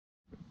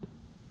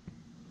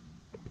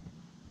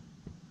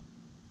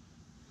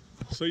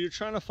So you're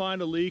trying to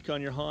find a leak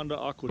on your Honda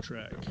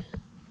aquatrax.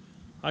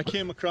 I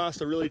came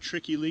across a really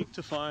tricky leak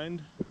to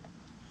find.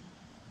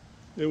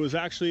 It was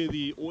actually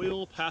the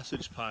oil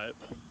passage pipe.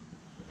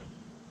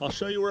 I'll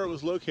show you where it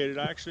was located.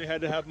 I actually had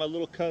to have my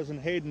little cousin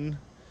Hayden,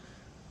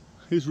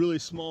 who's really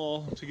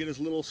small, to get his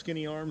little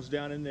skinny arms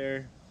down in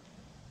there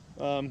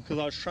because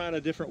I was trying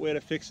a different way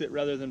to fix it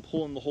rather than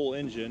pulling the whole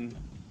engine.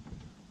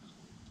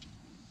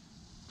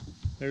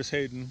 There's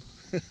Hayden,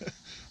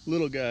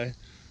 little guy.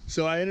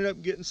 So I ended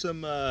up getting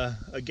some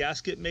a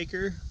gasket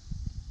maker,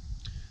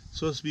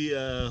 supposed to be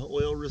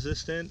oil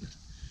resistant,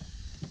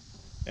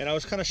 and I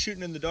was kind of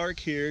shooting in the dark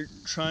here,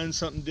 trying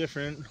something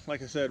different,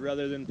 like I said,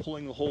 rather than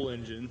pulling the whole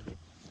engine.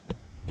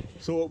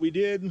 So what we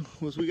did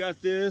was we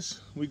got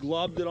this, we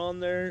globbed it on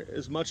there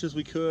as much as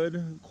we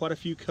could, quite a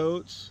few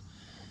coats,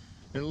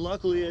 and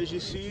luckily, as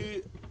you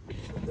see,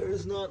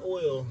 there's not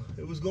oil.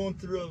 It was going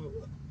through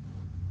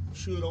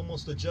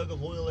almost a jug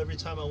of oil every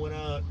time I went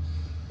out,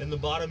 and the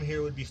bottom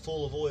here would be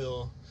full of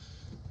oil.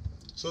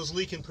 So it's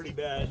leaking pretty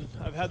bad.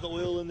 I've had the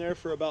oil in there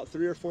for about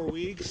 3 or 4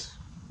 weeks,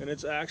 and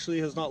it's actually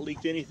has not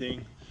leaked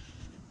anything.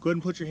 Go ahead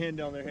and put your hand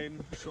down there,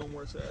 Hayden. Show them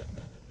where it's at.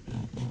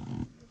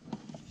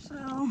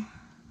 So,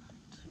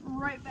 it's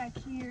right back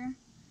here.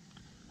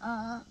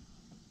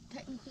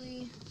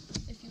 Technically,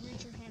 if you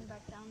reach your hand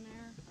back down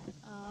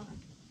there,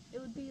 it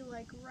would be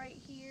like right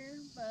here,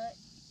 but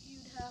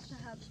you'd have to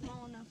have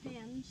small enough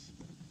hands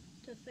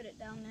to fit it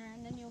down there,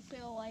 and then you'll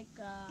feel like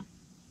a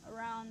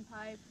round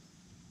pipe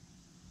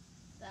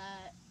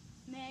that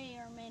may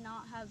or may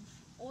not have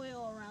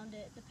oil around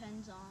it.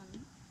 Depends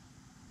on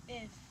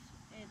if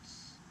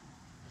it's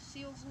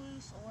seal's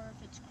loose or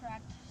if it's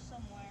cracked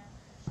somewhere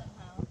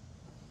somehow.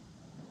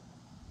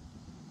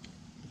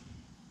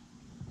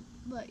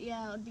 But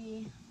yeah, it would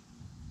be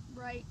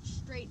right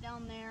straight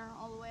down there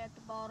all the way at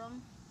the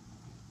bottom.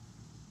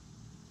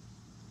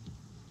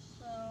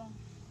 So,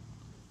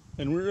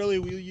 and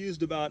we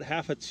used about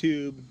half a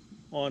tube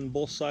on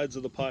both sides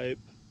of the pipe.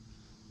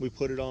 We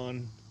put it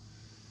on,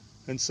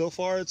 and so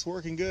far it's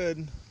working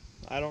good.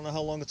 I don't know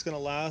how long it's going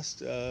to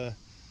last.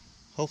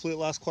 Hopefully it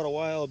lasts quite a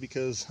while,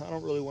 because I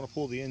don't really want to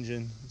pull the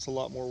engine. It's a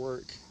lot more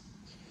work.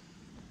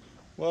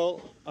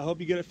 Well, I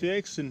hope you get it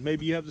fixed, and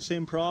maybe you have the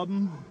same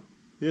problem.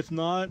 If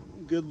not,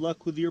 good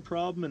luck with your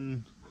problem,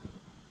 and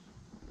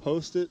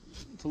post it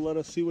to let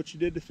us see what you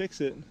did to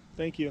fix it.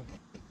 Thank you.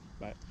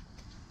 Bye.